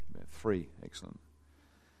free. Excellent.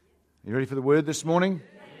 You ready for the word this morning?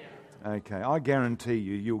 Okay, I guarantee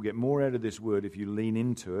you'll get more out of this word if you lean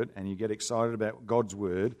into it and you get excited about God's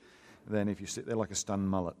word than if you sit there like a stunned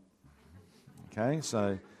mullet. Okay,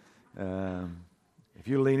 so if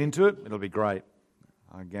you lean into it, it'll be great.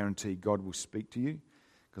 I guarantee God will speak to you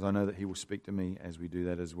because I know that He will speak to me as we do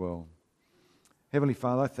that as well. Heavenly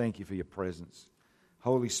Father, I thank you for your presence.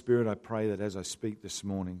 Holy Spirit, I pray that as I speak this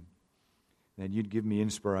morning, that you'd give me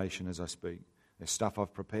inspiration as I speak. There's stuff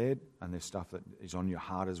I've prepared and there's stuff that is on your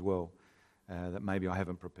heart as well that maybe I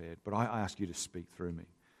haven't prepared. But I ask you to speak through me.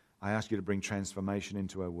 I ask you to bring transformation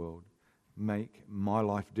into our world. Make my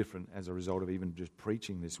life different as a result of even just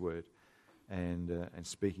preaching this word and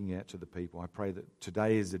speaking out to the people. I pray that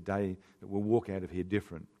today is the day that we'll walk out of here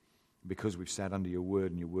different because we've sat under your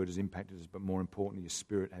word and your word has impacted us, but more importantly, your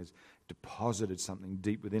Spirit has deposited something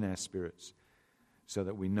deep within our spirits so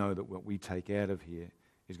that we know that what we take out of here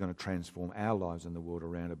is going to transform our lives and the world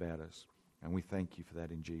around about us. And we thank you for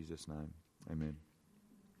that in Jesus' name. Amen.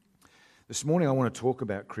 This morning I want to talk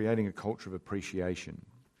about creating a culture of appreciation.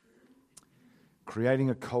 Creating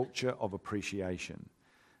a culture of appreciation.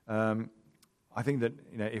 I think that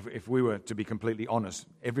if we were to be completely honest,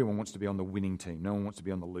 everyone wants to be on the winning team. No one wants to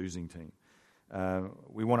be on the losing team.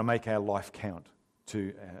 We want to make our life count,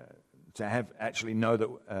 to have actually know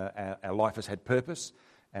that our life has had purpose,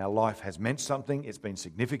 our life has meant something, it's been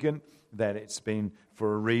significant, that it's been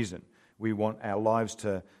for a reason. We want our lives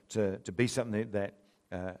to be something that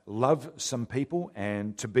love some people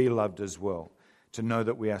and to be loved as well. To know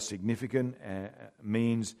that we are significant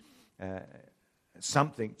means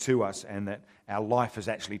something to us and that our life has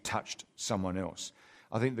actually touched someone else.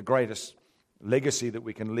 I think the greatest legacy that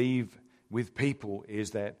we can leave with people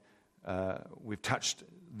is that we've touched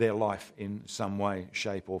their life in some way,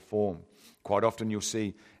 shape or form. Quite often you'll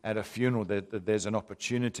see at a funeral that there's an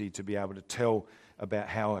opportunity to be able to tell about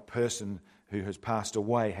how a person who has passed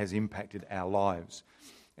away has impacted our lives.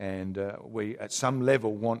 And we, at some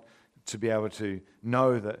level, want to be able to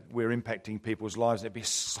know that we're impacting people's lives. It'd be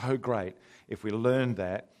so great if we learned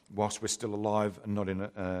that whilst we're still alive and not in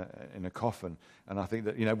a coffin. And I think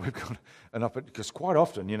that, we've got an up, because quite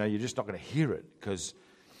often, you're just not going to hear it because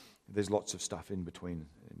there's lots of stuff in between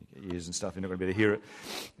ears and stuff. You're not going to be able to hear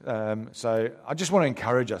it. So I just want to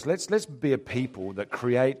encourage us. Let's be a people that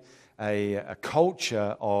create a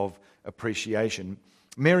culture of appreciation.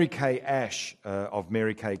 Mary Kay Ash of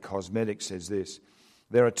Mary Kay Cosmetics says this: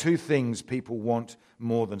 there are two things people want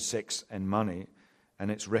more than sex and money, and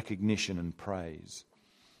it's recognition and praise.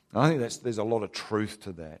 And I think there's a lot of truth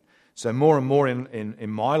to that. So more and more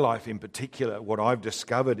in my life in particular, what I've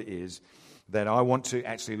discovered is that I want to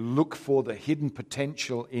actually look for the hidden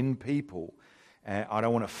potential in people. I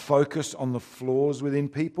don't want to focus on the flaws within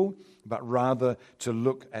people, but rather to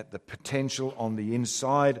look at the potential on the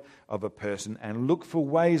inside of a person and look for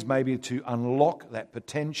ways maybe to unlock that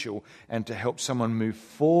potential and to help someone move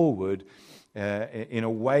forward in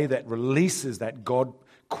a way that releases that God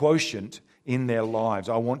quotient in their lives.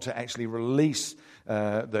 I want to actually release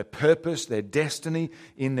their purpose, their destiny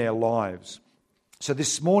in their lives. So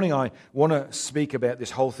this morning I want to speak about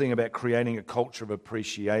this whole thing about creating a culture of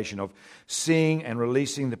appreciation, of seeing and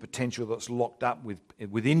releasing the potential that's locked up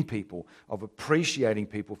within people, of appreciating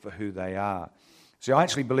people for who they are. So I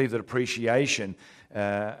actually believe that appreciation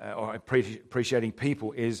or appreciating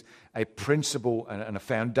people is a principle and a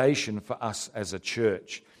foundation for us as a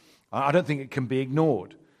church. I don't think it can be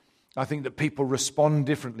ignored. I think that people respond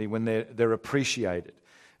differently when they're appreciated.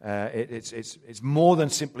 It's more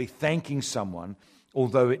than simply thanking someone,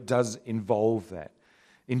 although it does involve that.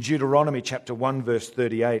 In Deuteronomy chapter 1 verse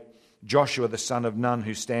 38, Joshua the son of Nun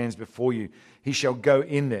who stands before you, he shall go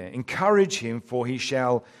in there. Encourage him, for he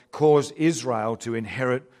shall cause Israel to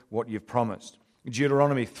inherit what you've promised.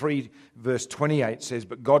 Deuteronomy 3 verse 28 says,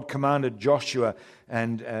 but God commanded Joshua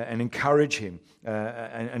and encourage him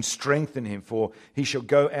and strengthen him, for he shall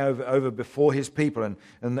go over before his people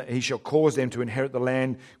and he shall cause them to inherit the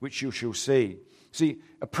land which you shall see. See,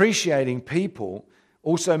 appreciating people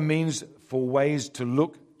also means for ways to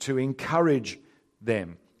look to encourage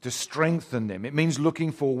them, to strengthen them. It means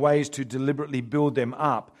looking for ways to deliberately build them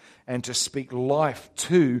up and to speak life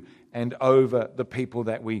to and over the people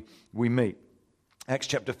that we meet. Acts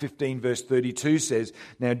chapter 15 verse 32 says,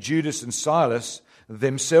 now Judas and Silas,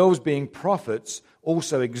 themselves being prophets,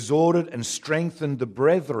 also exhorted and strengthened the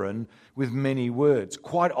brethren with many words.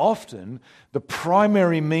 Quite often, the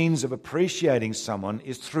primary means of appreciating someone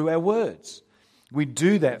is through our words. We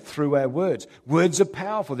do that through our words. Words are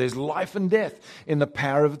powerful. There's life and death in the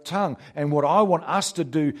power of the tongue. And what I want us to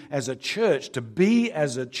do as a church, to be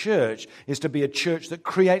as a church, is to be a church that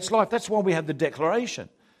creates life. That's why we have the declaration.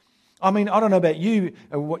 I mean, I don't know about you,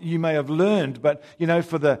 what you may have learned, but,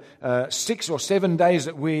 for the 6 or 7 days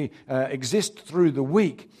that we exist through the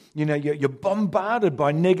week, you're bombarded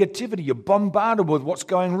by negativity. You're bombarded with what's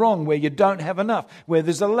going wrong, where you don't have enough, where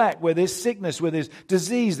there's a lack, where there's sickness, where there's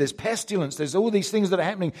disease, there's pestilence, there's all these things that are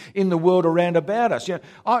happening in the world around about us.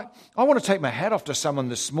 I want to take my hat off to someone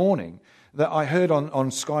this morning that I heard on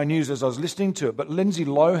Sky News as I was listening to it, but Lindsay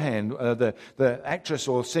Lohan, the actress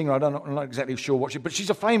or singer, I'm not exactly sure but she's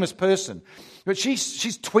a famous person. But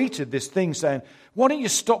she's tweeted this thing saying, "Why don't you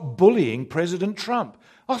stop bullying President Trump?"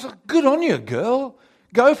 I was like, good on you, girl.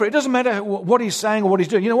 Go for it. It doesn't matter what he's saying or what he's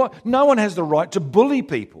doing. You know what? No one has the right to bully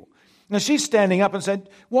people. Now, she's standing up and saying,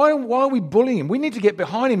 why are we bullying him? We need to get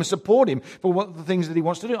behind him and support him for the things that he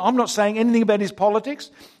wants to do. I'm not saying anything about his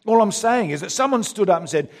politics. All I'm saying is that someone stood up and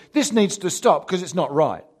said, this needs to stop because it's not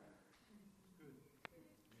right.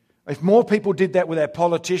 If more people did that with our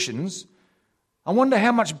politicians, I wonder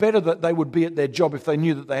how much better that they would be at their job if they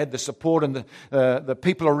knew that they had the support and the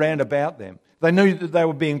people around about them. They knew that they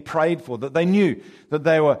were being prayed for, that they knew that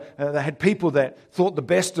they had people that thought the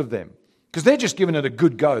best of them. Because they're just giving it a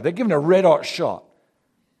good go. They're giving it a red-hot shot.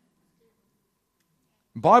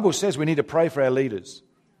 The Bible says we need to pray for our leaders.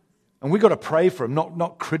 And we've got to pray for them,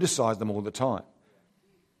 not criticize them all the time.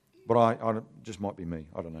 But I just might be me.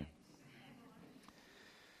 I don't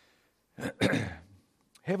know.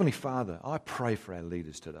 Heavenly Father, I pray for our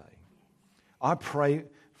leaders today. I pray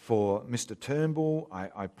for Mr. Turnbull.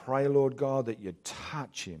 I pray, Lord God, that you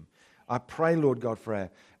touch him. I pray, Lord God, for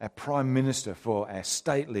our Prime Minister, for our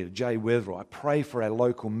state leader, Jay Weatherill. I pray for our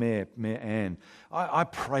local mayor, Mayor Ann. I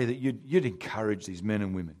pray that you'd encourage these men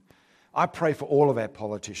and women. I pray for all of our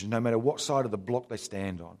politicians, no matter what side of the block they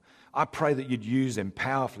stand on. I pray that you'd use them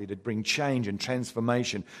powerfully to bring change and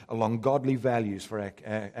transformation along godly values for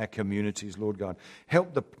our communities, Lord God.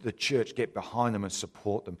 Help the church get behind them and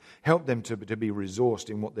support them. Help them to be resourced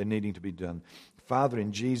in what they're needing to be done. Father,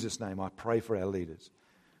 in Jesus' name, I pray for our leaders.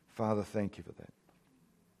 Father, thank you for that.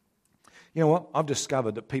 You know what? I've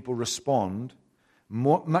discovered that people respond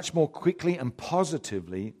much more quickly and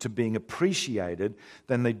positively to being appreciated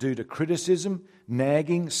than they do to criticism,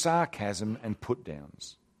 nagging, sarcasm, and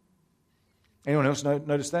put-downs. Anyone else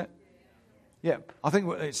notice that? Yeah, I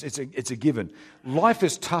think it's a given. Life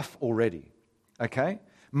is tough already, okay?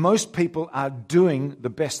 Most people are doing the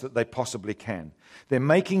best that they possibly can. They're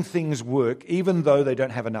making things work even though they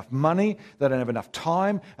don't have enough money, they don't have enough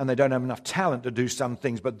time, and they don't have enough talent to do some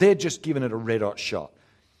things, but they're just giving it a red-hot shot.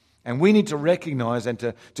 And we need to recognize and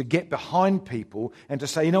to get behind people and to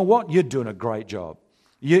say, you know what, you're doing a great job.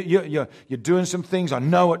 You're doing some things, I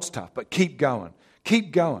know it's tough, but keep going.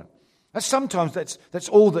 Keep going. Sometimes that's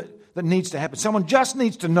all that needs to happen. Someone just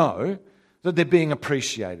needs to know that they're being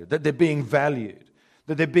appreciated, that they're being valued,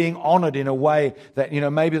 that they're being honoured in a way that,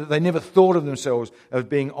 maybe that they never thought of themselves as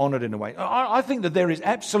being honoured in a way. I think that there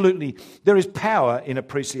is power in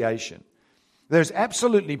appreciation. There's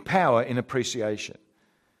absolutely power in appreciation.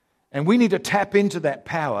 And we need to tap into that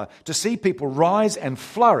power to see people rise and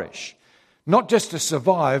flourish, not just to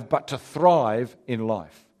survive, but to thrive in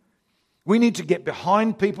life. We need to get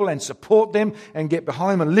behind people and support them and get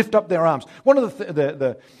behind them and lift up their arms. One of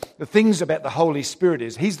the things about the Holy Spirit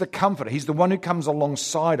is He's the comforter. He's the one who comes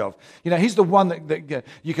alongside of. He's the one that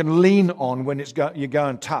you can lean on when you're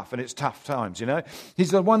going tough and it's tough times,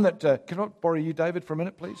 He's the one that... can I borrow you, David, for a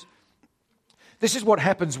minute, please? This is what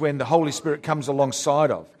happens when the Holy Spirit comes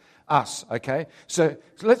alongside of us, okay? So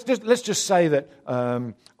let's just say that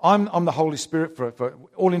I'm the Holy Spirit for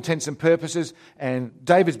all intents and purposes, and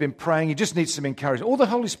David's been praying. He just needs some encouragement. All the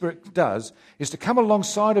Holy Spirit does is to come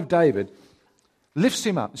alongside of David, lifts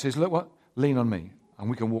him up and says, look, lean on me, and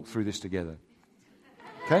we can walk through this together.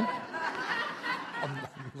 Okay? I'm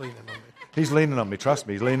leaning on me. He's leaning on me. Trust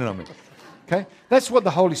me, he's leaning on me. Okay? That's what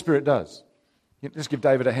the Holy Spirit does. Let's give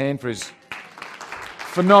David a hand for his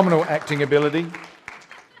phenomenal acting ability.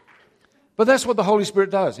 But that's what the Holy Spirit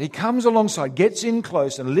does. He comes alongside, gets in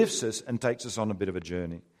close and lifts us and takes us on a bit of a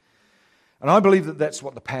journey. And I believe that that's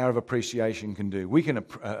what the power of appreciation can do. We can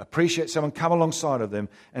appreciate someone, come alongside of them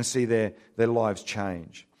and see their lives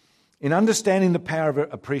change. In understanding the power of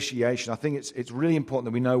appreciation, I think it's really important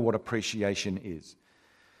that we know what appreciation is.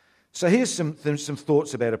 So here's some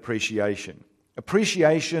thoughts about appreciation.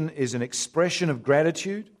 Appreciation is an expression of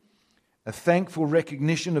gratitude, a thankful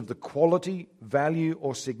recognition of the quality, value,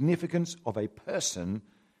 or significance of a person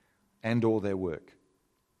and or their work.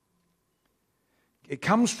 It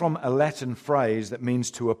comes from a Latin phrase that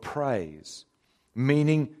means to appraise,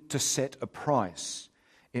 meaning to set a price.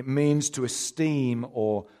 It means to esteem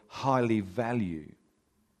or highly value.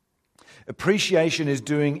 Appreciation is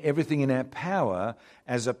doing everything in our power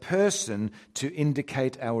as a person to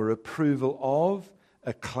indicate our approval of,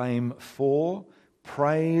 acclaim for,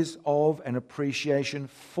 praise of, and appreciation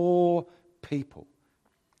for people,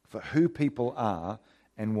 for who people are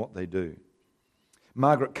and what they do.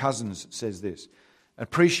 Margaret Cousins says this: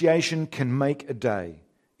 appreciation can make a day,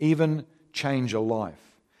 even change a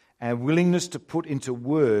life. Our willingness to put into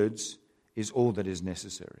words is all that is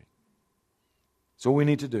necessary. So all we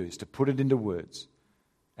need to do is to put it into words,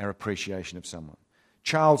 our appreciation of someone.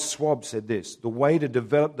 Charles Schwab said this: the way to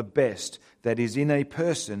develop the best that is in a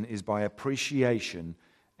person is by appreciation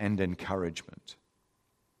and encouragement.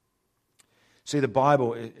 See, the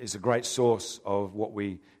Bible is a great source of what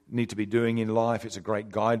we need to be doing in life. It's a great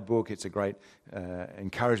guidebook. It's a great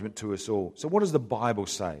encouragement to us all. So what does the Bible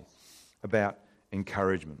say about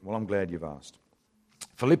encouragement? Well, I'm glad you've asked.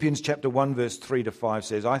 Philippians chapter 1 verse 3 to 5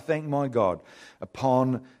 says, I thank my God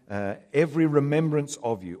upon every remembrance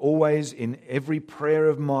of you, always in every prayer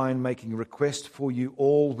of mine, making request for you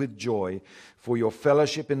all with joy, for your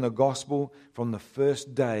fellowship in the gospel from the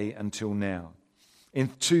first day until now. In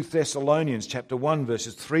 2 Thessalonians chapter 1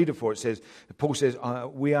 verses 3 to 4, Paul says,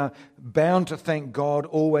 we are bound to thank God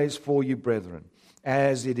always for you, brethren,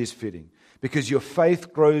 as it is fitting, because your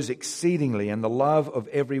faith grows exceedingly, and the love of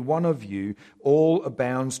every one of you all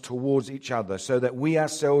abounds towards each other, so that we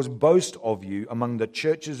ourselves boast of you among the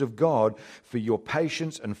churches of God for your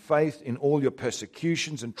patience and faith in all your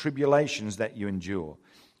persecutions and tribulations that you endure.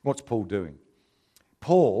 What's Paul doing?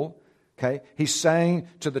 Paul, he's saying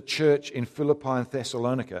to the church in Philippi and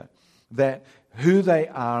Thessalonica that who they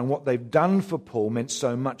are and what they've done for Paul meant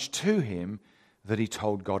so much to him that he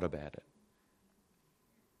told God about it.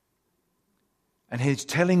 And he's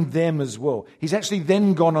telling them as well. He's actually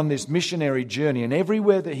then gone on this missionary journey, and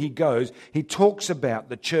everywhere that he goes, he talks about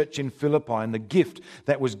the church in Philippi and the gift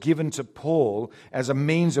that was given to Paul as a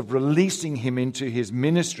means of releasing him into his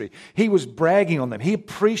ministry. He was bragging on them. He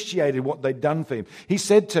appreciated what they'd done for him. He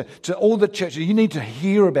said to all the churches, you need to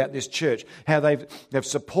hear about this church, how they've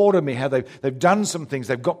supported me, how they've done some things,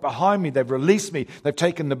 they've got behind me, they've released me, they've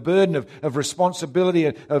taken the burden of responsibility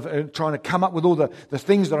of trying to come up with all the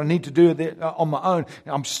things that I need to do on my own.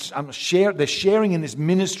 They're sharing in this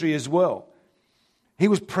ministry as well. He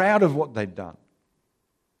was proud of what they'd done.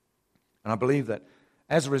 And I believe that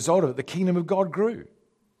as a result of it, the kingdom of God grew.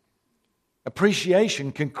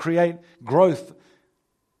 Appreciation can create growth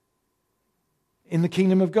in the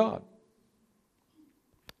kingdom of God.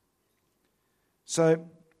 So,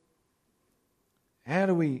 how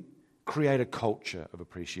do we create a culture of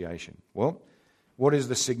appreciation? Well, what is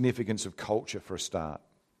the significance of culture for a start?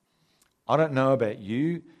 I don't know about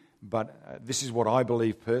you, but this is what I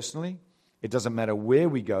believe personally. It doesn't matter where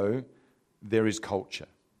we go, there is culture.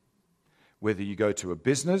 Whether you go to a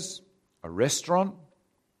business, a restaurant,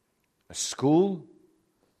 a school,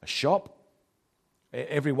 a shop,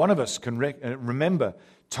 every one of us can remember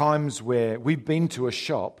times where we've been to a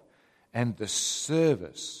shop and the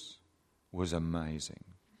service was amazing.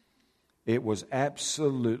 It was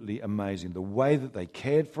absolutely amazing. The way that they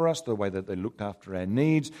cared for us, the way that they looked after our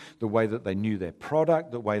needs, the way that they knew their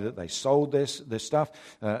product, the way that they sold their stuff,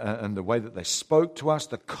 and the way that they spoke to us.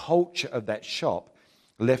 The culture of that shop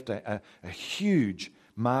left a huge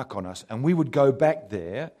mark on us. And we would go back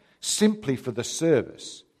there simply for the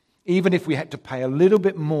service, even if we had to pay a little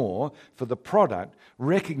bit more for the product,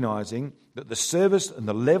 recognizing that the service and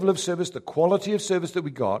the level of service, the quality of service that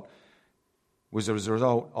we got, was as a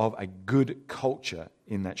result of a good culture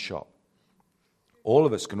in that shop. All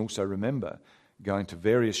of us can also remember going to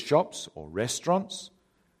various shops or restaurants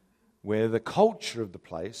where the culture of the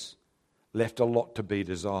place left a lot to be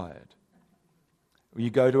desired. You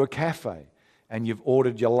go to a cafe and you've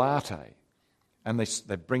ordered your latte and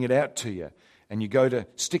they bring it out to you, and you go to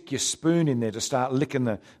stick your spoon in there to start licking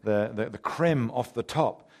the creme off the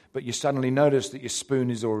top, but you suddenly notice that your spoon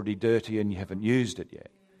is already dirty and you haven't used it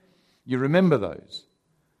yet. You remember those.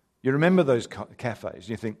 You remember those cafes.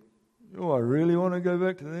 You think, oh, I really want to go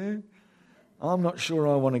back to there? I'm not sure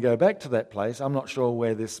I want to go back to that place. I'm not sure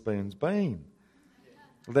where this spoon's been,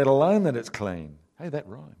 let alone that it's clean. Hey, that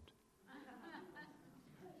rhymed.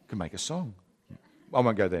 Could make a song. I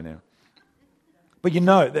won't go there now. But you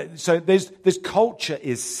know, so this culture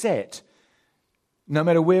is set no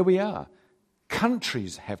matter where we are.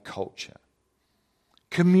 Countries have culture.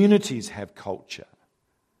 Communities have culture.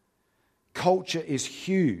 Culture is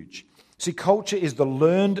huge. See, culture is the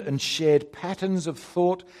learned and shared patterns of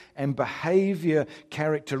thought and behavior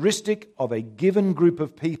characteristic of a given group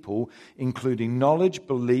of people, including knowledge,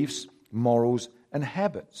 beliefs, morals, and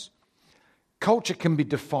habits. Culture can be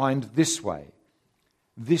defined this way.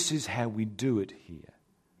 This is how we do it here.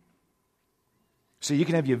 So you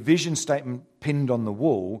can have your vision statement pinned on the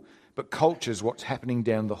wall, but culture is what's happening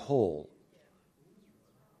down the hall.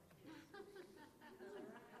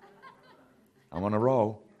 I'm on a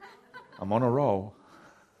roll.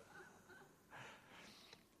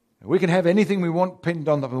 We can have anything we want pinned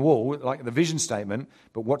on the wall, like the vision statement,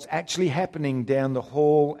 but what's actually happening down the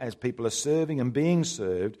hall as people are serving and being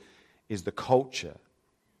served is the culture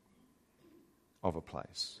of a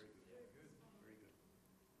place.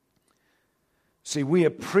 See, we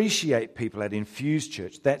appreciate people at Infused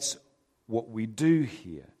Church. That's what we do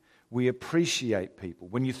here. We appreciate people.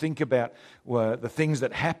 When you think about the things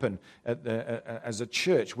that happen as a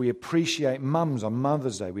church, we appreciate mums on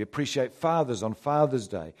Mother's Day. We appreciate fathers on Father's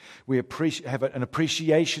Day. We have an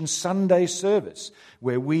appreciation Sunday service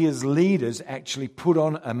where we as leaders actually put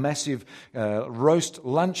on a massive roast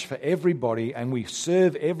lunch for everybody, and we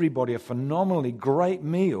serve everybody a phenomenally great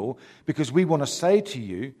meal because we want to say to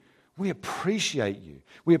you, we appreciate you.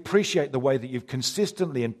 We appreciate the way that you've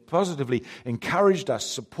consistently and positively encouraged us,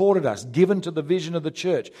 supported us, given to the vision of the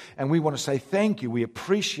church. And we want to say thank you. We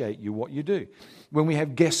appreciate you, what you do. When we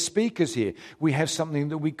have guest speakers here, we have something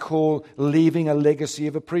that we call leaving a legacy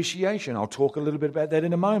of appreciation. I'll talk a little bit about that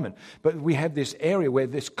in a moment. But we have this area where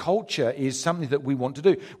this culture is something that we want to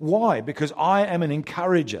do. Why? Because I am an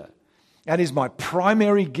encourager. That is my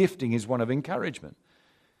primary gifting, is one of encouragement.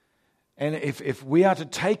 And if we are to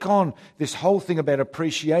take on this whole thing about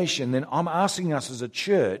appreciation, then I'm asking us as a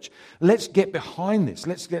church, let's get behind this.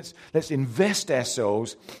 Let's invest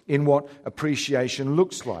ourselves in what appreciation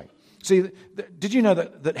looks like. See, did you know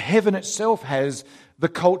that heaven itself has the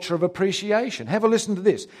culture of appreciation? Have a listen to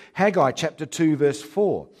this. Haggai chapter 2 verse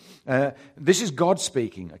 4. This is God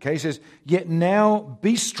speaking. Okay, he says, "Yet now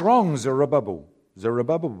be strong, Zerubbabel,"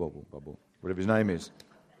 whatever his name is.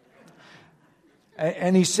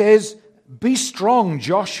 And he says, "Be strong,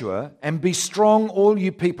 Joshua, and be strong, all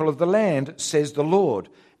you people of the land, says the Lord,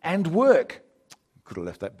 and work." Could have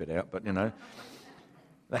left that bit out, but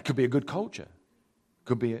that could be a good culture.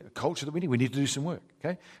 Could be a culture that we need. We need to do some work,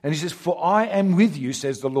 okay? And he says, "For I am with you,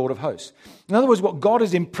 says the Lord of hosts." In other words, what God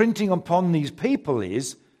is imprinting upon these people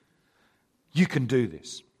is, you can do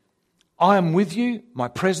this. I am with you, my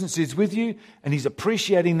presence is with you, and he's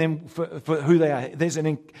appreciating them for who they are. There's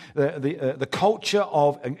the culture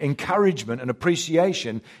of encouragement and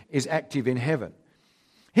appreciation is active in heaven.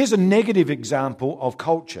 Here's a negative example of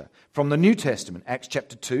culture from the New Testament, Acts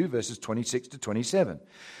chapter 2, verses 26 to 27.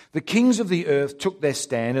 "The kings of the earth took their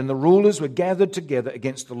stand, and the rulers were gathered together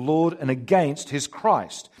against the Lord and against his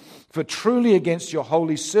Christ. For truly against your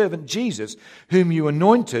holy servant Jesus, whom you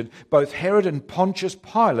anointed, both Herod and Pontius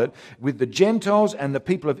Pilate, with the Gentiles and the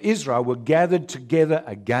people of Israel, were gathered together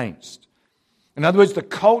against." In other words, the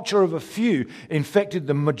culture of a few infected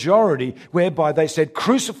the majority, whereby they said,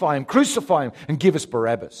 crucify him, and give us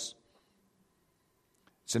Barabbas.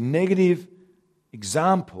 It's a negative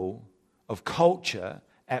example of culture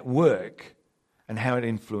at work and how it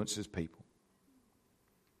influences people.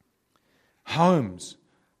 Homes.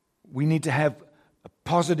 We need to have a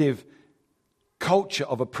positive culture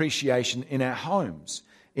of appreciation in our homes.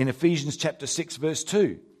 In Ephesians chapter 6, verse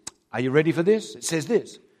 2. Are you ready for this? It says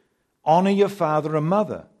this: "Honor your father and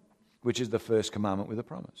mother," which is the first commandment with a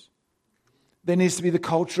promise. There needs to be the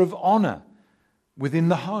culture of honor within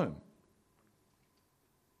the home.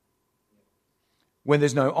 When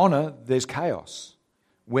there's no honor, there's chaos.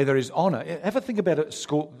 Where there is honor, ever think about a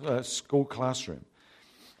school classroom.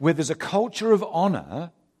 Where there's a culture of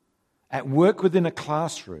honor at work within a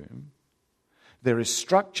classroom, there is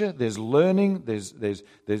structure, there's learning,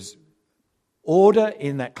 there's order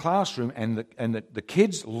in that classroom, and the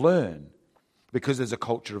kids learn because there's a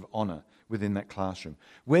culture of honor within that classroom.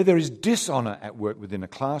 Where there is dishonor at work within a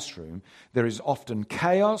classroom, there is often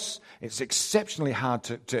chaos. It's exceptionally hard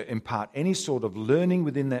to impart any sort of learning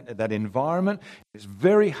within that environment. It's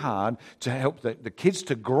very hard to help the kids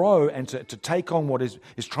to grow and to take on what is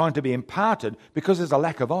trying to be imparted because there's a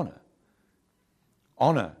lack of honor.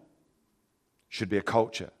 Honor should be a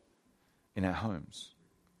culture in our homes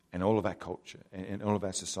and all of our culture and all of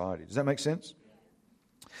our society. Does that make sense?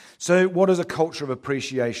 So what does a culture of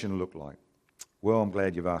appreciation look like? Well, I'm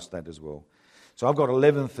glad you've asked that as well. So I've got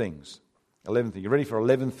 11 things. 11 things. You ready for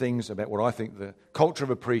 11 things about what I think the culture of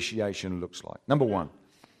appreciation looks like? Number one.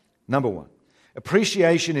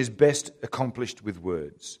 Appreciation is best accomplished with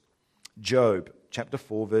words. Job chapter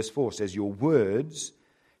 4, verse 4 says, your words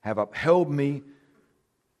have upheld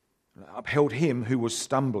him who was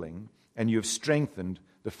stumbling, and you have strengthened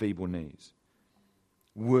the feeble knees.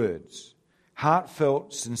 Words.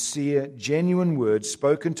 Heartfelt, sincere, genuine words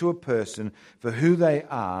spoken to a person for who they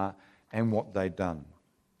are and what they've done.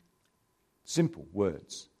 Simple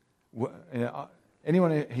words.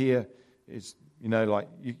 Anyone here is,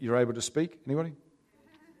 you're able to speak? Anybody?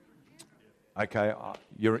 Okay,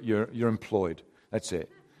 you're employed. That's it.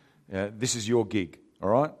 This is your gig, all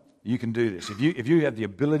right? You can do this. If you have the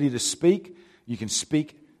ability to speak, you can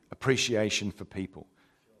speak appreciation for people.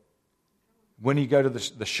 When you go to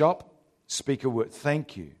the shop, speak a word.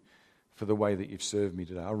 Thank you for the way that you've served me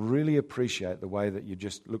today. I really appreciate the way that you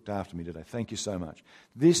just looked after me today. Thank you so much.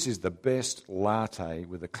 This is the best latte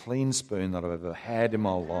with a clean spoon that I've ever had in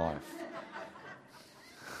my life.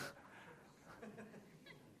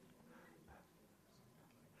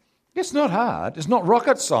 It's not hard. It's not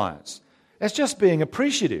rocket science. It's just being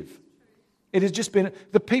appreciative. It has just been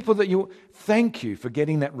the people that you... Thank you for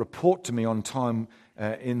getting that report to me on time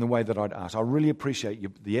in the way that I'd asked. I really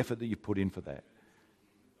appreciate the effort that you put in for that.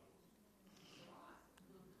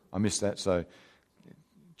 I missed that. So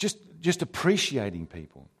just appreciating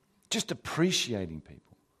people. Just appreciating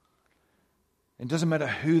people. It doesn't matter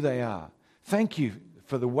who they are. Thank you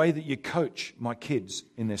for the way that you coach my kids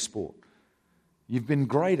in their sport. You've been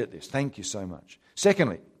great at this. Thank you so much.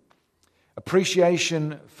 Secondly,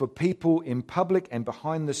 appreciation for people in public and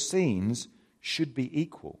behind the scenes should be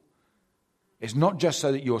equal. It's not just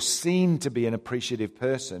so that you're seen to be an appreciative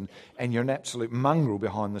person and you're an absolute mongrel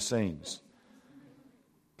behind the scenes.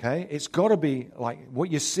 Okay? It's got to be like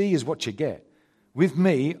what you see is what you get. With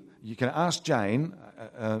me, you can ask Jane,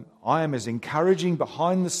 I am as encouraging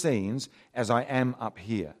behind the scenes as I am up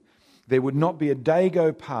here. There would not be a day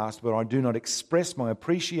go past where I do not express my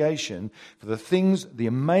appreciation for the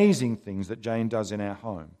amazing things that Jane does in our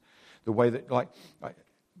home. The way that,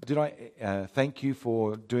 did I thank you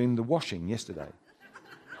for doing the washing yesterday?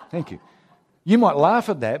 Thank you. You might laugh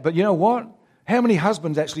at that, but you know what? How many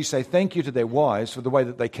husbands actually say thank you to their wives for the way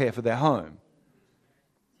that they care for their home?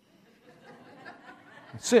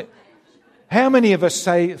 That's it. How many of us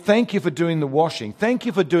say thank you for doing the washing, thank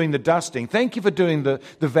you for doing the dusting, thank you for doing the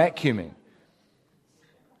vacuuming?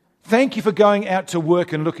 Thank you for going out to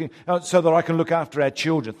work and looking so that I can look after our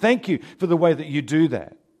children. Thank you for the way that you do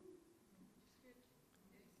that.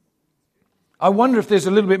 I wonder if there's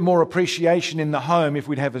a little bit more appreciation in the home if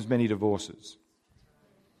we'd have as many divorces.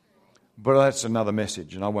 But that's another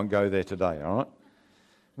message, and I won't go there today, all right?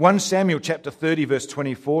 1 Samuel chapter 30 verse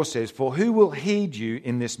 24 says, for who will heed you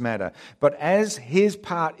in this matter? But as his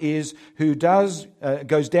part is who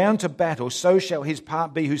goes down to battle, so shall his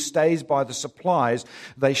part be who stays by the supplies.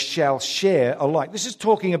 They shall share alike. This is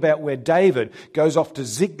talking about where David goes off to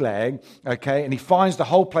Ziklag, okay, and he finds the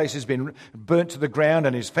whole place has been burnt to the ground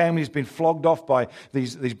and his family's been flogged off by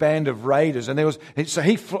these band of raiders. And so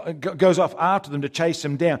he goes off after them to chase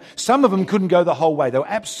them down. Some of them couldn't go the whole way. They were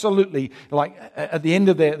absolutely at the end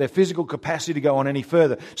of their physical capacity to go on any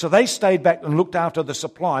further. So they stayed back and looked after the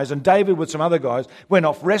supplies, and David with some other guys went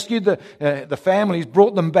off, rescued the families,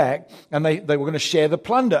 brought them back, and they were going to share the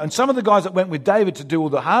plunder. And some of the guys that went with David to do all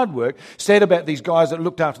the hard work said about these guys that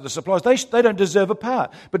looked after the supplies, they don't deserve a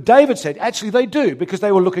part. But David said, actually they do, because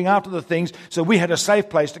they were looking after the things, so we had a safe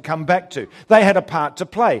place to come back to. They had a part to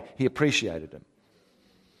play. He appreciated them.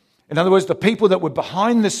 In other words, the people that were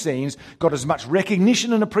behind the scenes got as much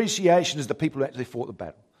recognition and appreciation as the people who actually fought the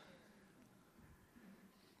battle.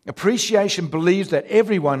 Appreciation believes that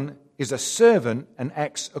everyone is a servant and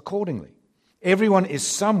acts accordingly. Everyone is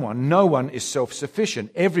someone. No one is self-sufficient.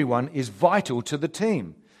 Everyone is vital to the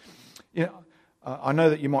team. You know, I know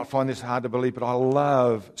that you might find this hard to believe, but I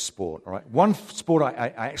love sport. All right? One sport I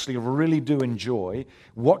actually really do enjoy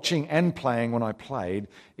watching and playing when I played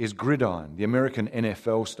is gridiron, the American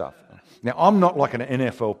NFL stuff. Now, I'm not like an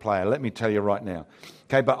NFL player, let me tell you right now.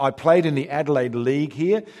 Okay, but I played in the Adelaide League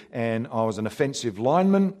here, and I was an offensive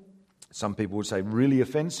lineman. Some people would say really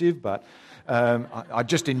offensive, but I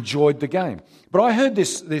just enjoyed the game. But I heard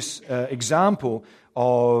this example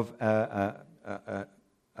of a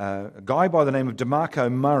guy by the name of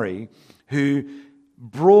DeMarco Murray who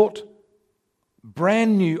brought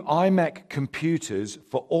brand new iMac computers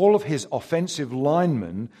for all of his offensive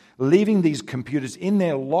linemen, leaving these computers in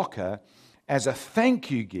their locker as a thank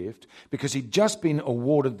you gift because he'd just been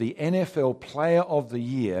awarded the NFL Player of the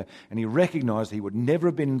Year, and he recognized he would never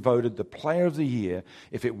have been voted the Player of the Year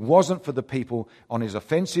if it wasn't for the people on his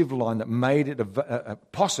offensive line that made it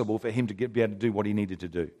possible for him to be able to do what he needed to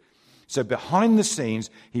do. So behind the scenes,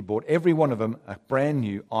 he bought every one of them a brand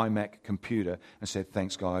new iMac computer and said,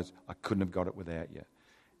 thanks, guys, I couldn't have got it without you.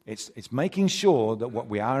 It's making sure that what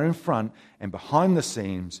we are in front and behind the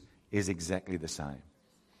scenes is exactly the same.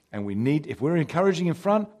 And if we're encouraging in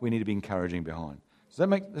front, we need to be encouraging behind.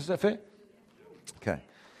 Is that fair? Okay.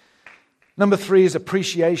 Number 3 is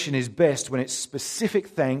appreciation is best when it's specific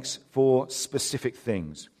thanks for specific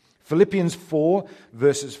things. Philippians 4,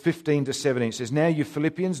 verses 15 to 17 says, Now you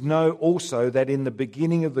Philippians know also that in the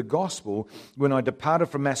beginning of the gospel, when I departed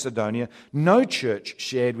from Macedonia, no church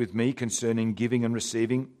shared with me concerning giving and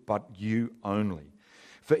receiving, but you only.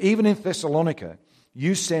 For even in Thessalonica,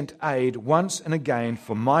 you sent aid once and again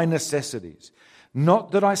for my necessities.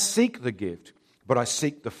 Not that I seek the gift, but I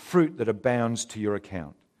seek the fruit that abounds to your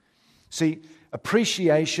account. See,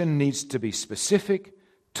 appreciation needs to be specific,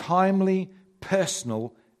 timely,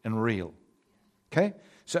 personal, and real. Okay?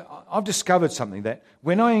 So I've discovered something that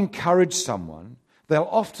when I encourage someone, they'll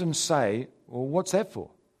often say, well, what's that for?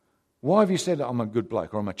 Why have you said that I'm a good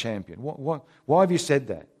bloke or I'm a champion? Why have you said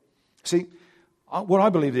that? See, what I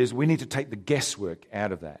believe is we need to take the guesswork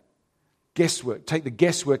out of that. Take the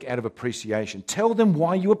guesswork out of appreciation. Tell them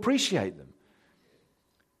why you appreciate them.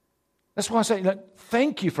 That's why I say,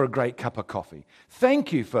 thank you for a great cup of coffee.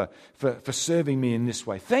 Thank you for serving me in this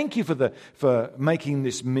way. Thank you for making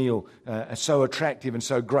this meal so attractive and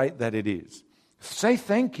so great that it is. Say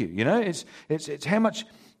thank you. It's how much.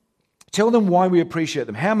 Tell them why we appreciate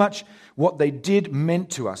them. How much what they did meant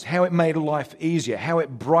to us. How it made life easier. How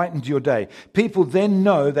it brightened your day. People then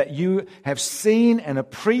know that you have seen and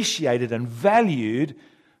appreciated and valued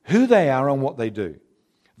who they are and what they do.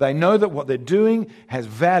 They know that what they're doing has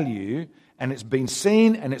value and it's been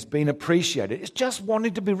seen and it's been appreciated. It's just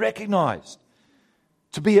wanting to be recognized,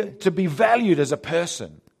 to be valued as a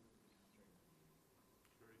person.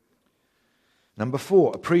 Number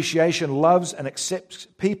 4, appreciation loves and accepts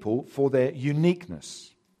people for their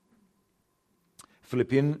uniqueness.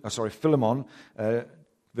 Philemon,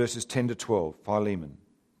 verses 10 to 12, Philemon,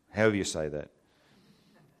 however you say that.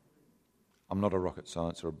 I'm not a rocket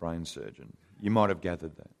scientist or a brain surgeon. You might have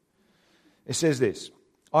gathered that. It says this,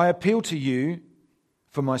 I appeal to you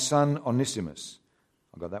for my son Onesimus.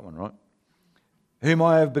 I got that one right. Whom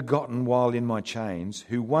I have begotten while in my chains,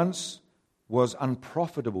 who once was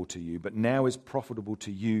unprofitable to you, but now is profitable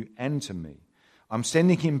to you and to me. I'm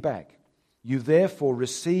sending him back. You therefore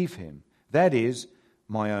receive him. That is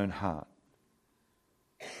my own heart.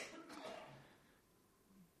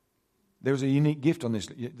 There was a unique gift on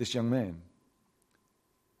this young man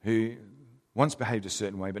who once behaved a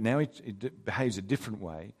certain way, but now he behaves a different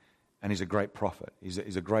way, and he's a great prophet. He's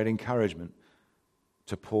a great encouragement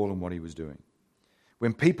to Paul and what he was doing.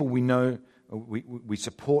 When people we know, we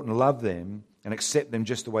support and love them and accept them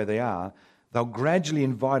just the way they are, they'll gradually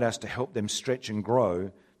invite us to help them stretch and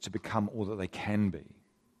grow to become all that they can be.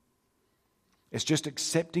 It's just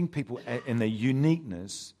accepting people in their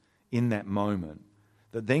uniqueness in that moment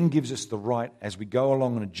that then gives us the right, as we go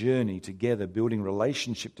along on a journey together, building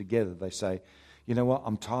relationship together, they say, you know what,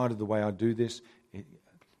 I'm tired of the way I do this.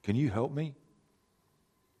 Can you help me?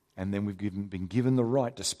 And then we've been given the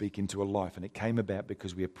right to speak into a life. And it came about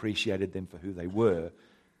because we appreciated them for who they were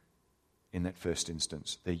in that first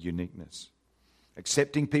instance, their uniqueness.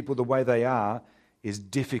 Accepting people the way they are is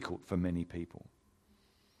difficult for many people.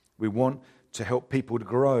 We want to help people to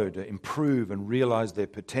grow, to improve and realize their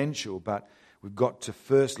potential, but we've got to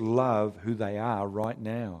first love who they are right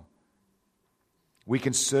now. We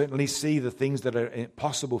can certainly see the things that are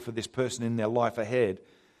possible for this person in their life ahead,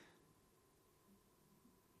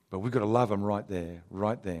 but we've got to love them right there,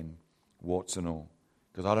 right then, warts and all.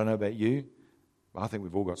 Because I don't know about you, but I think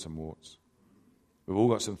we've all got some warts. We've all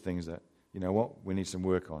got some things that, you know what, we need some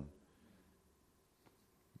work on.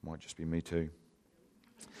 Might just be me too.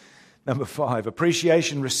 Number 5,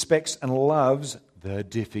 appreciation respects and loves the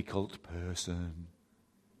difficult person.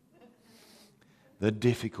 The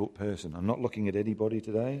difficult person. I'm not looking at anybody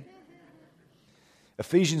today.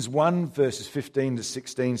 Ephesians 1 verses 15 to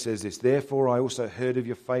 16 says this, Therefore I also heard of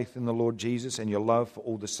your faith in the Lord Jesus and your love for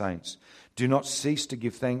all the saints. Do not cease to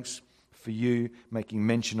give thanks for you, making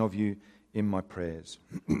mention of you in my prayers.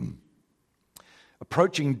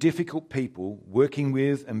 Approaching difficult people, working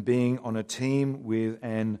with and being on a team with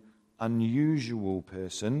an unusual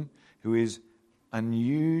person who is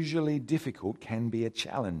unusually difficult can be a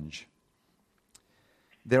challenge.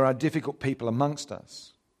 There are difficult people amongst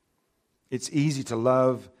us. It's easy to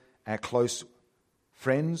love our close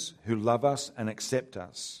friends who love us and accept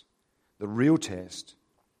us. The real test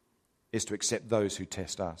is to accept those who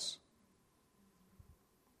test us.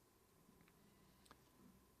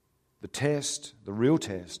 The real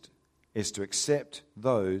test, is to accept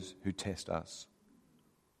those who test us.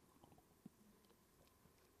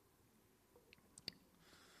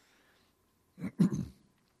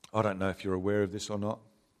 I don't know if you're aware of this or not,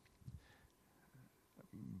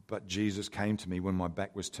 but Jesus came to me when my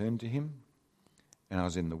back was turned to him and I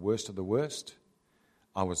was in the worst of the worst.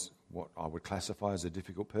 I was what I would classify as a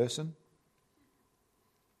difficult person.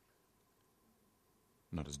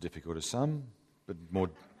 Not as difficult as some, but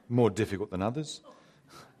more difficult than others.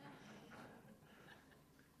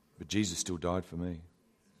 But Jesus still died for me,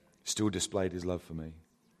 still displayed his love for me,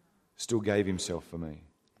 still gave himself for me.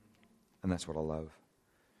 And that's what I love.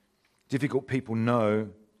 Difficult people know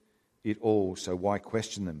it all, so why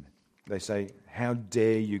question them? They say, how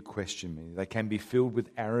dare you question me? They can be filled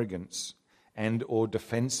with arrogance and or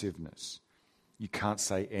defensiveness. You can't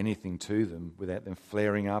say anything to them without them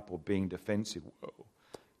flaring up or being defensive. Whoa.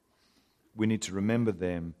 We need to remember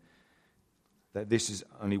them that this is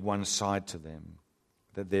only one side to them,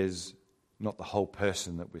 that there's not the whole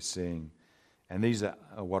person that we're seeing. And these are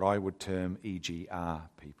what I would term EGR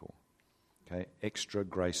people. Okay? Extra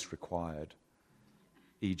grace required.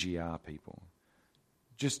 EGR people.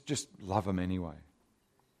 Just love them anyway.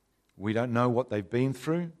 We don't know what they've been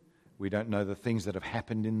through. We don't know the things that have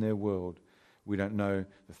happened in their world. We don't know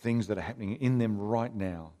the things that are happening in them right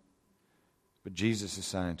now. But Jesus is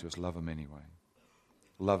saying to us, love them anyway.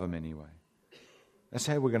 Love them anyway. That's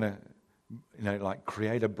how we're going to,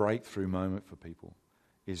 create a breakthrough moment for people,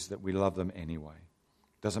 is that we love them anyway.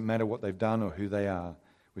 Doesn't matter what they've done or who they are,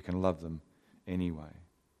 we can love them anyway.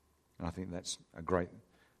 And I think that's a great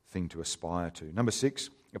thing to aspire to. Number 6,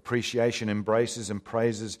 appreciation embraces and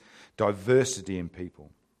praises diversity in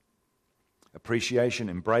people. Appreciation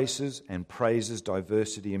embraces and praises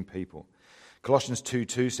diversity in people. Colossians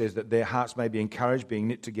 2:2 says that their hearts may be encouraged, being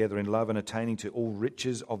knit together in love and attaining to all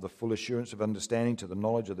riches of the full assurance of understanding, to the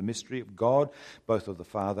knowledge of the mystery of God, both of the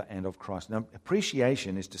Father and of Christ. Now,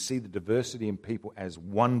 appreciation is to see the diversity in people as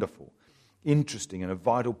wonderful, interesting, and a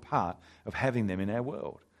vital part of having them in our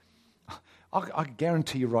world. I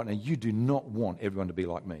guarantee you right now, you do not want everyone to be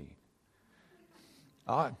like me.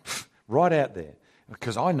 Right out there.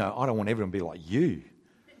 Because I know I don't want everyone to be like you.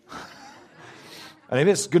 And if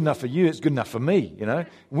it's good enough for you, it's good enough for me, you know.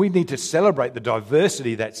 We need to celebrate the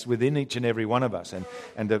diversity that's within each and every one of us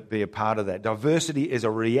and to be a part of that. Diversity is a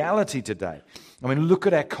reality today. I mean, look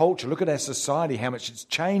at our culture, look at our society, how much it's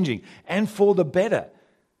changing, and for the better.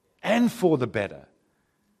 And for the better.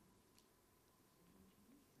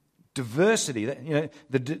 Diversity,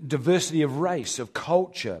 the diversity of race, of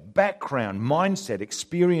culture, background, mindset,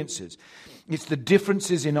 experiences. It's the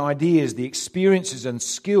differences in ideas, the experiences and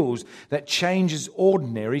skills that changes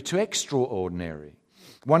ordinary to extraordinary.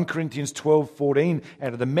 1 Corinthians 12:14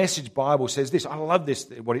 out of the Message Bible says this. I love this,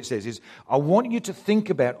 what it says is, I want you to think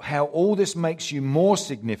about how all this makes you more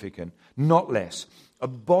significant, not less. A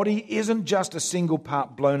body isn't just a single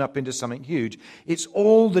part blown up into something huge. It's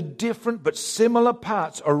all the different but similar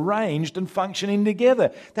parts arranged and functioning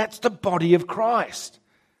together. That's the body of Christ.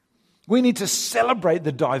 We need to celebrate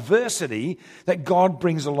the diversity that God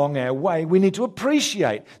brings along our way. We need to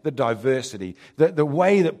appreciate the diversity, the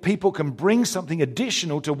way that people can bring something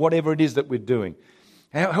additional to whatever it is that we're doing,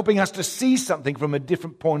 helping us to see something from a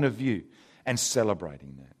different point of view and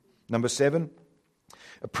celebrating that. Number 7.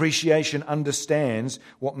 Appreciation understands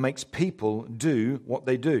what makes people do what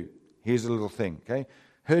they do. Here's a little thing, okay?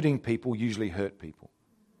 Hurting people usually hurt people.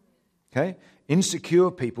 Okay?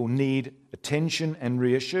 Insecure people need attention and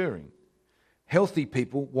reassuring. Healthy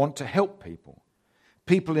people want to help people.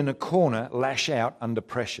 People in a corner lash out under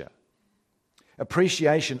pressure.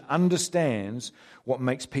 Appreciation understands what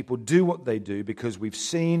makes people do what they do because we've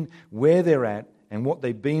seen where they're at and what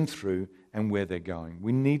they've been through and where they're going.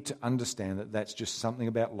 We need to understand that that's just something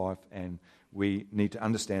about life, and we need to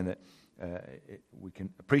understand that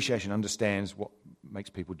appreciation understands what makes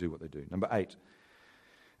people do what they do. Number 8,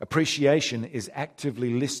 appreciation is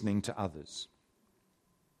actively listening to others.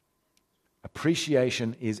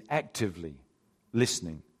 Appreciation is actively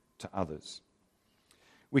listening to others.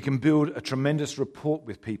 We can build a tremendous rapport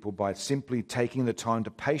with people by simply taking the time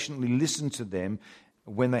to patiently listen to them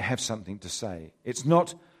when they have something to say. It's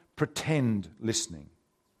not pretend listening.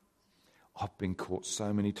 I've been caught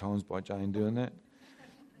so many times by Jane doing that.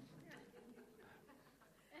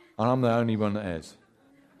 And I'm the only one that has.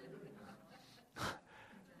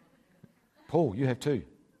 Paul, you have too.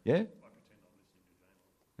 Yeah?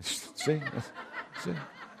 See?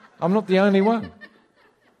 I'm not the only one.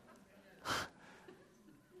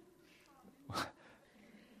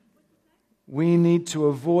 We need to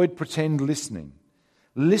avoid pretend listening.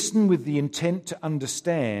 Listen with the intent to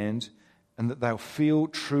understand and that they'll feel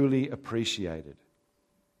truly appreciated.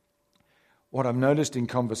 What I've noticed in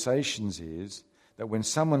conversations is that when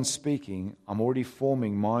someone's speaking, I'm already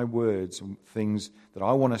forming my words and things that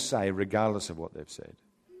I want to say regardless of what they've said.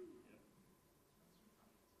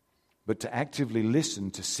 But to actively listen,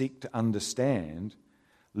 to seek to understand,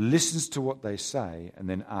 listens to what they say and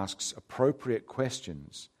then asks appropriate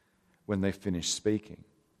questions when they finish speaking.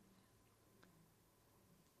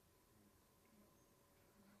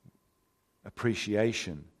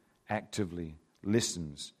 Appreciation actively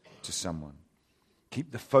listens to someone.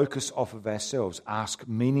 Keep the focus off of ourselves. Ask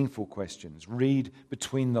meaningful questions. Read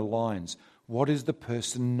between the lines. What is the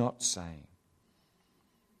person not saying?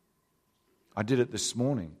 I did it this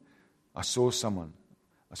morning. I saw someone.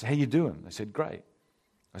 I said, how you doing? They said, great.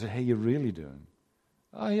 I said, how you really doing?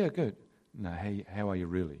 Oh, yeah, good. No, how are you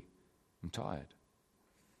really? I'm tired.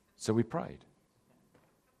 So we prayed.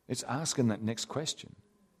 It's asking that next question.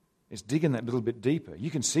 It's digging that little bit deeper. You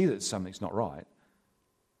can see that something's not right.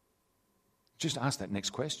 Just ask that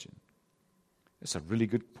next question. That's a really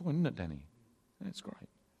good point, isn't it, Danny? That's great.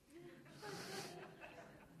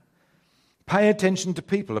 Pay attention to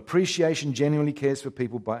people. Appreciation genuinely cares for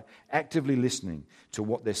people by actively listening to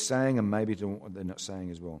what they're saying and maybe to what they're not saying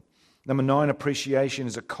as well. Number 9, appreciation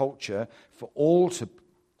is a culture for all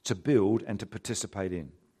to build and to participate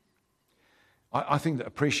in. I think that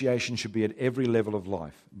appreciation should be at every level of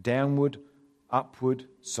life, downward, upward,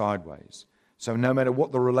 sideways. So no matter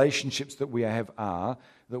what the relationships that we have are,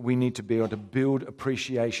 that we need to be able to build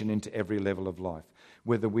appreciation into every level of life.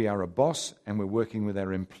 Whether we are a boss and we're working with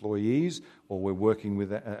our employees, or we're working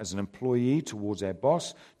with as an employee towards our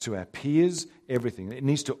boss, to our peers, everything. It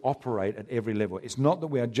needs to operate at every level. It's not that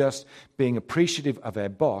we are just being appreciative of our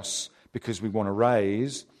boss because we want a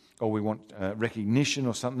raise, or we want recognition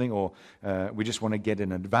or something, or we just want to get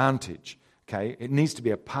an advantage. Okay, it needs to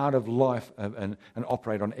be a part of life and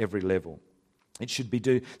operate on every level. It should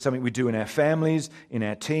be something we do in our families, in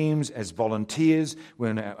our teams, as volunteers,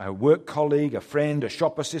 when our work colleague, a friend, a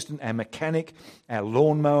shop assistant, our mechanic, our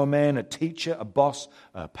lawnmower man, a teacher, a boss,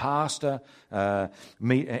 a pastor,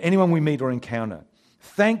 anyone we meet or encounter.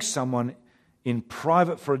 Thank someone in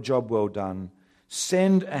private for a job well done.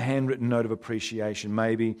 Send a handwritten note of appreciation,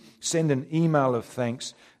 maybe. Send an email of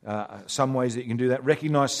thanks. Some ways that you can do that.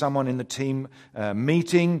 Recognize someone in the team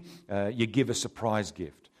meeting. You give a surprise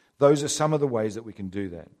gift. Those are some of the ways that we can do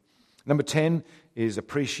that. Number 10 is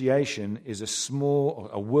appreciation is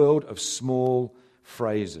a world of small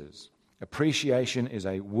phrases. Appreciation is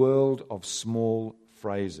a world of small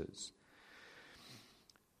phrases.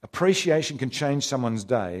 Appreciation can change someone's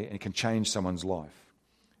day and it can change someone's life.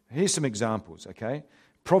 Here's some examples, okay?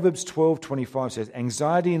 Proverbs 12:25 says,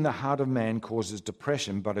 anxiety in the heart of man causes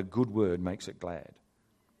depression, but a good word makes it glad.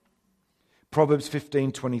 Proverbs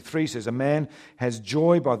 15:23 says, a man has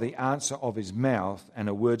joy by the answer of his mouth, and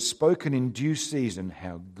a word spoken in due season,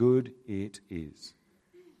 how good it is.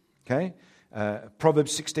 Okay?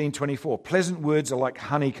 Proverbs 16:24, pleasant words are like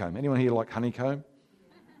honeycomb. Anyone here like honeycomb?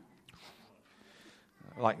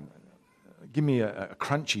 Like, give me a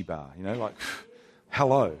crunchy bar, like,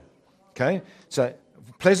 hello. Okay? So,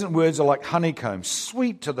 pleasant words are like honeycomb,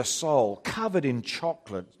 sweet to the soul, covered in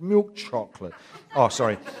chocolate, milk chocolate. Oh,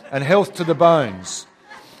 sorry. And health to the bones.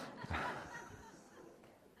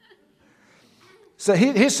 So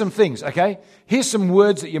here's some things, okay? Here's some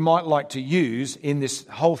words that you might like to use in this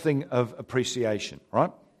whole thing of appreciation,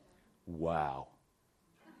 right? Wow.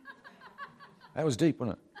 That was deep,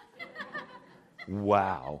 wasn't it?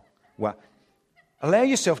 Wow. Wow. Allow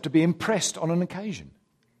yourself to be impressed on an occasion.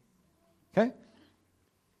 Okay?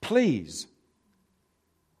 Please.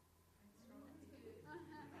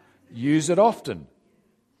 Use it often.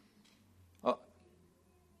 Oh.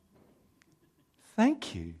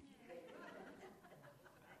 Thank you.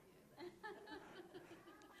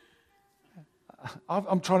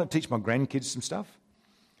 I'm trying to teach my grandkids some stuff.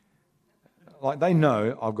 Like, they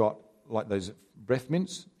know I've got like those breath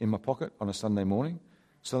mints in my pocket on a Sunday morning.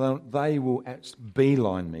 So they will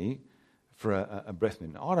beeline me for a breath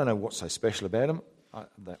mint. I don't know what's so special about them.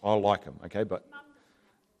 I like them, okay, but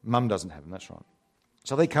Mum doesn't have them, that's right.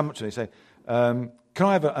 So they come up to me and say, can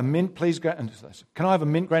I have a mint, please? Can I have a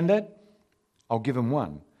mint, Grandad? I'll give them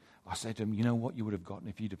one. I say to them, you know what you would have gotten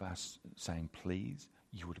if you'd have asked saying please?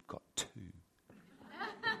 You would have got 2.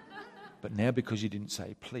 But now because you didn't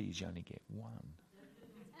say please, you only get 1.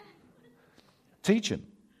 Teach them.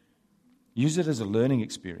 Use it as a learning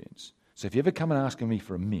experience. So if you ever come and ask me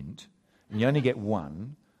for a mint and you only get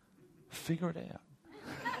 1, figure it out.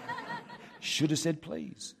 Should have said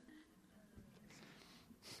please.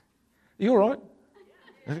 You all right?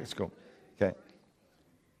 That's cool. Okay.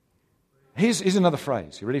 Here's another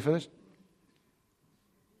phrase. You ready for this?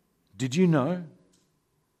 Did you know?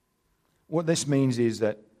 What this means is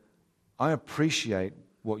that I appreciate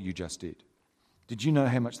what you just did. Did you know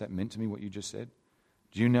how much that meant to me, what you just said?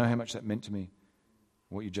 Do you know how much that meant to me,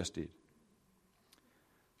 what you just did?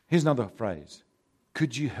 Here's another phrase.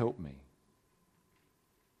 Could you help me?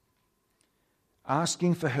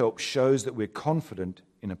 Asking for help shows that we're confident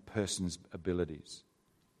in a person's abilities.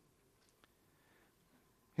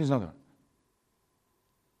 Here's another one.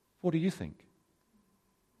 What do you think?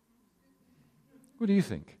 What do you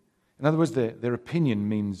think? In other words, their opinion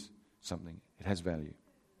means something. It has value.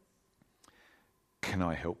 Can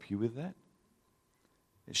I help you with that?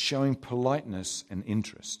 It's showing politeness and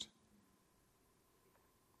interest.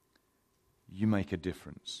 You make a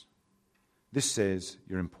difference. This says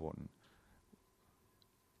you're important.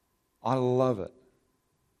 I love it.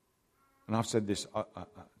 And I've said this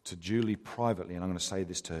to Julie privately, and I'm going to say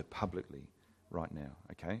this to her publicly right now,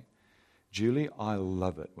 okay? Julie, I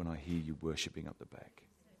love it when I hear you worshipping up the back.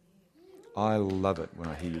 I love it when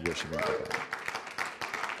I hear you worshipping up the back.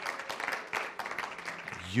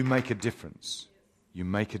 You make a difference. You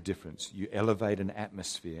make a difference. You elevate an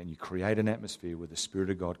atmosphere and you create an atmosphere where the Spirit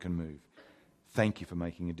of God can move. Thank you for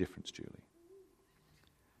making a difference, Julie.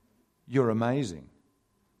 You're amazing.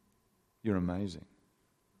 You're amazing.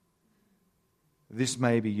 This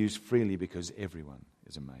may be used freely because everyone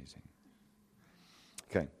is amazing.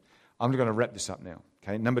 Okay, I'm going to wrap this up now.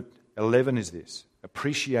 Okay, number 11 is this.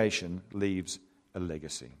 Appreciation leaves a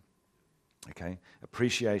legacy. Okay,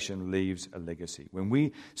 appreciation leaves a legacy. When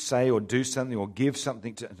we say or do something or give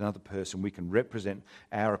something to another person, we can represent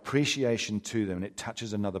our appreciation to them and it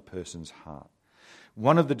touches another person's heart.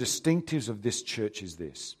 One of the distinctives of this church is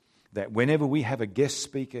this, that whenever we have a guest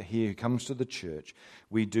speaker here who comes to the church,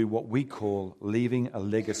 we do what we call leaving a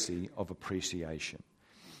legacy of appreciation.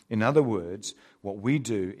 In other words, what we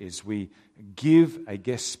do is we give a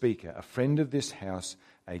guest speaker, a friend of this house,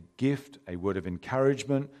 a gift, a word of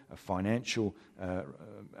encouragement, a financial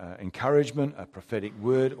encouragement, a prophetic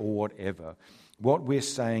word, or whatever. What we're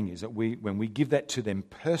saying is that when we give that to them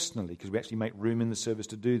personally, because we actually make room in the service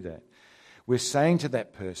to do that, we're saying to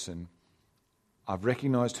that person, I've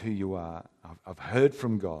recognized who you are, I've heard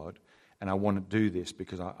from God, and I want to do this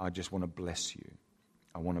because I just want to bless you.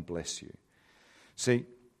 I want to bless you. See,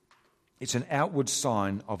 it's an outward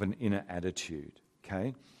sign of an inner attitude,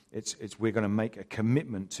 okay? We're going to make a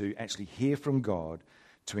commitment to actually hear from God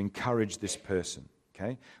to encourage this person,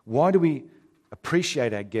 okay? Why do we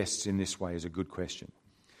appreciate our guests in this way is a good question.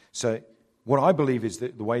 So what I believe is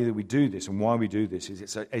that the way that we do this and why we do this is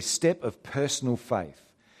it's a step of personal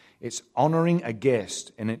faith. It's honoring a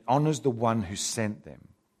guest and it honors the one who sent them.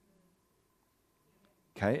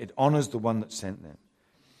 Okay? It honors the one that sent them.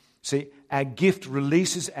 See, our gift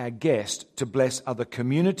releases our guest to bless other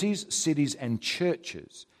communities, cities, and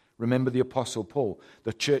churches. Remember the Apostle Paul.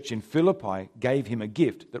 The church in Philippi gave him a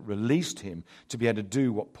gift that released him to be able to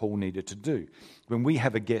do what Paul needed to do. When we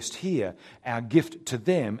have a guest here, our gift to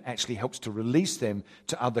them actually helps to release them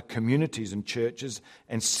to other communities and churches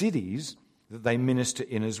and cities that they minister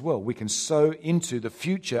in as well. We can sow into the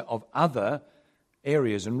future of other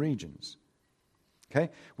areas and regions. Okay?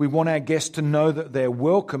 We want our guests to know that they're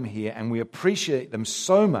welcome here and we appreciate them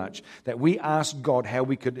so much that we ask God how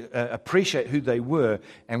we could appreciate who they were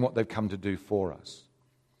and what they've come to do for us.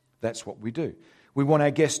 That's what we do. We want our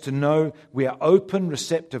guests to know we are open,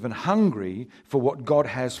 receptive, and hungry for what God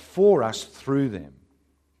has for us through them.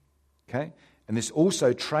 Okay? And this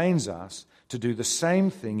also trains us to do the same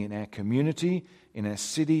thing in our community, in our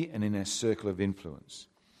city, and in our circle of influence.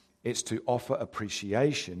 It's to offer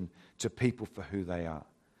appreciation to people for who they are.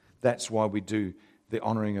 That's why we do the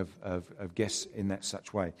honouring of guests in that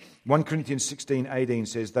such way. 1 Corinthians 16:18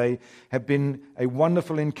 says, "They have been a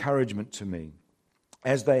wonderful encouragement to me,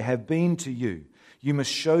 as they have been to you. You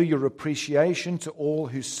must show your appreciation to all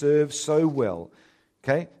who serve so well."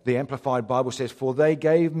 Okay, the Amplified Bible says, "For they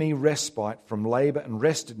gave me respite from labour and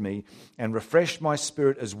rested me and refreshed my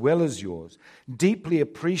spirit as well as yours. Deeply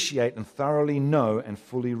appreciate and thoroughly know and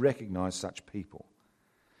fully recognise such people."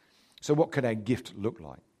 So what could our gift look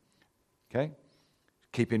like? Okay,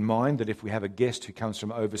 keep in mind that if we have a guest who comes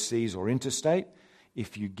from overseas or interstate,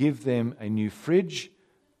 if you give them a new fridge,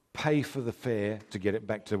 pay for the fare to get it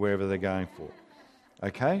back to wherever they're going for.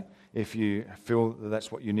 Okay, if you feel that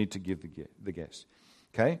that's what you need to give the guest.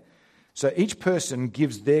 Okay? So each person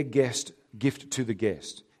gives their gift to the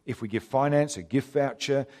guest. If we give finance, a gift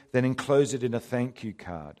voucher, then enclose it in a thank you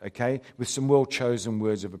card, okay, with some well-chosen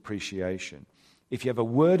words of appreciation. If you have a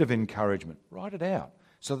word of encouragement, write it out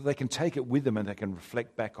so that they can take it with them and they can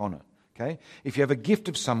reflect back on it. Okay? If you have a gift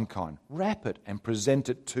of some kind, wrap it and present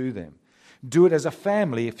it to them. Do it as a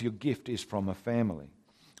family if your gift is from a family.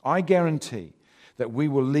 I guarantee that we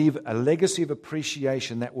will leave a legacy of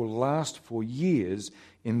appreciation that will last for years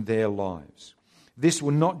in their lives. This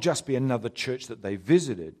will not just be another church that they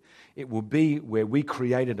visited. It will be where we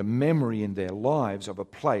created a memory in their lives of a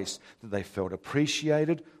place that they felt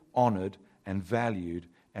appreciated, honoured, and valued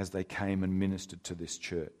as they came and ministered to this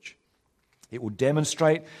church. It will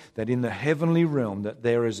demonstrate that in the heavenly realm that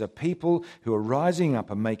there is a people who are rising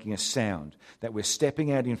up and making a sound, that we're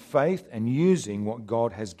stepping out in faith and using what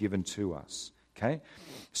God has given to us. Okay?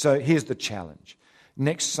 So here's the challenge.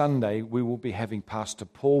 Next Sunday, we will be having Pastor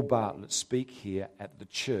Paul Bartlett speak here at the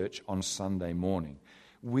church on Sunday morning.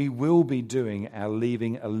 We will be doing our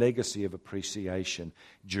Leaving a Legacy of Appreciation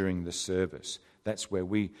during the service. That's where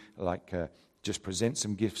we just present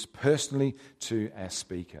some gifts personally to our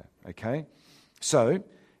speaker. Okay? So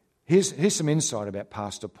here's some insight about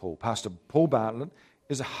Pastor Paul. Pastor Paul Bartlett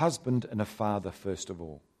is a husband and a father first of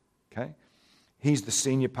all. Okay? He's the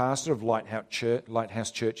senior pastor of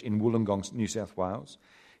Lighthouse Church in Wollongong, New South Wales.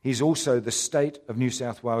 He's also the state of New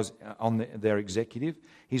South Wales on their executive.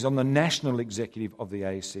 He's on the national executive of the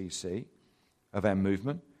ACC, of our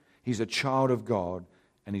movement. He's a child of God,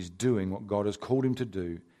 and he's doing what God has called him to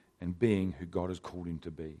do and being who God has called him to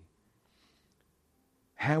be.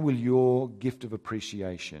 How will your gift of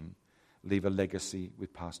appreciation leave a legacy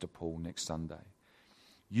with Pastor Paul next Sunday?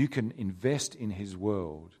 You can invest in his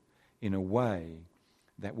world in a way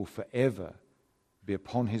that will forever be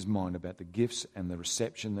upon his mind about the gifts and the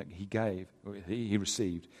reception that he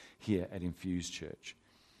received here at Infused Church.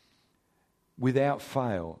 Without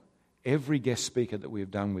fail, every guest speaker that we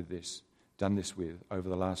have done this with over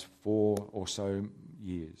the last 4 or so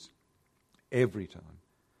years, every time,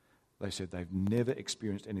 they said they've never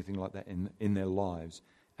experienced anything like that in their lives,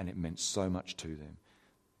 and it meant so much to them.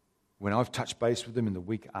 When I've touched base with them in the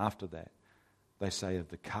week after that, they say of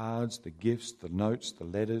the cards, the gifts, the notes, the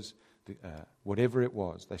letters, whatever it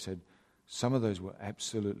was, they said some of those were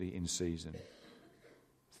absolutely in season.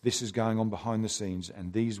 This is going on behind the scenes,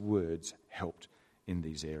 and these words helped in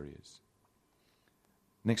these areas.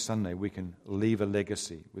 Next Sunday, we can leave a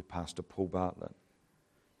legacy with Pastor Paul Bartlett.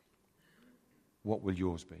 What will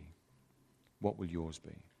yours be? What will yours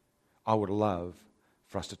be? I would love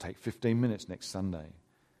for us to take 15 minutes next Sunday,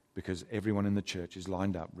 because everyone in the church is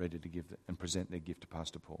lined up ready to give and present their gift to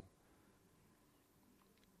Pastor Paul.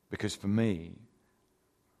 Because for me,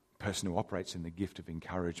 a person who operates in the gift of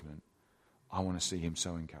encouragement, I want to see him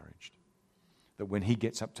so encouraged that when he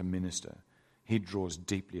gets up to minister, he draws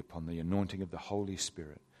deeply upon the anointing of the Holy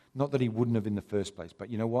Spirit. Not that he wouldn't have in the first place, but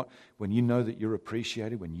you know what? When you know that you're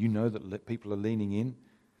appreciated, when you know that people are leaning in,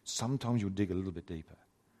 sometimes you'll dig a little bit deeper.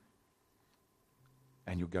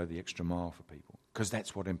 And you'll go the extra mile for people. Because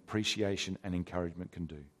that's what appreciation and encouragement can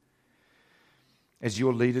do. As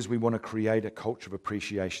your leaders, we want to create a culture of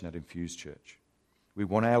appreciation at Infused Church. We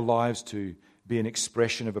want our lives to be an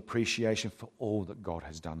expression of appreciation for all that God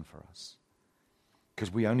has done for us.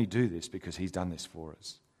 Because we only do this because he's done this for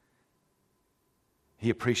us. He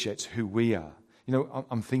appreciates who we are. You know,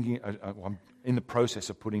 I'm in the process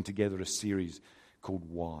of putting together a series called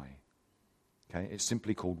Why. Okay, it's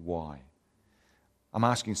simply called Why. I'm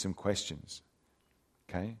asking some questions.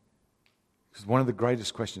 Okay? Because one of the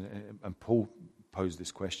greatest questions, and Paul posed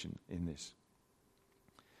this question in this,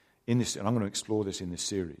 and I'm going to explore this in this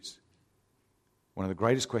series. One of the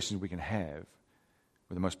greatest questions we can have,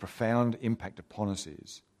 with the most profound impact upon us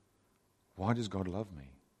is, why does God love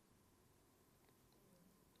me?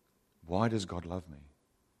 Why does God love me?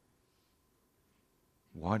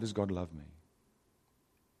 Why does God love me?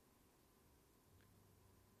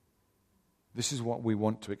 This is what we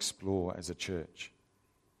want to explore as a church.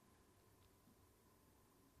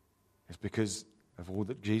 It's because of all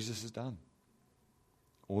that Jesus has done,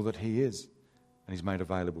 all that he is, and he's made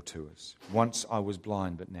available to us. Once I was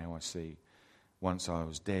blind, but now I see. Once I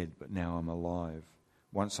was dead, but now I'm alive.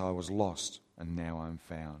 Once I was lost, and now I'm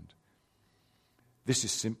found. This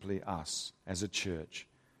is simply us as a church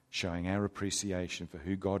showing our appreciation for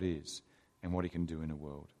who God is and what he can do in the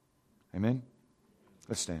world. Amen?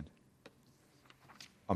 Let's stand.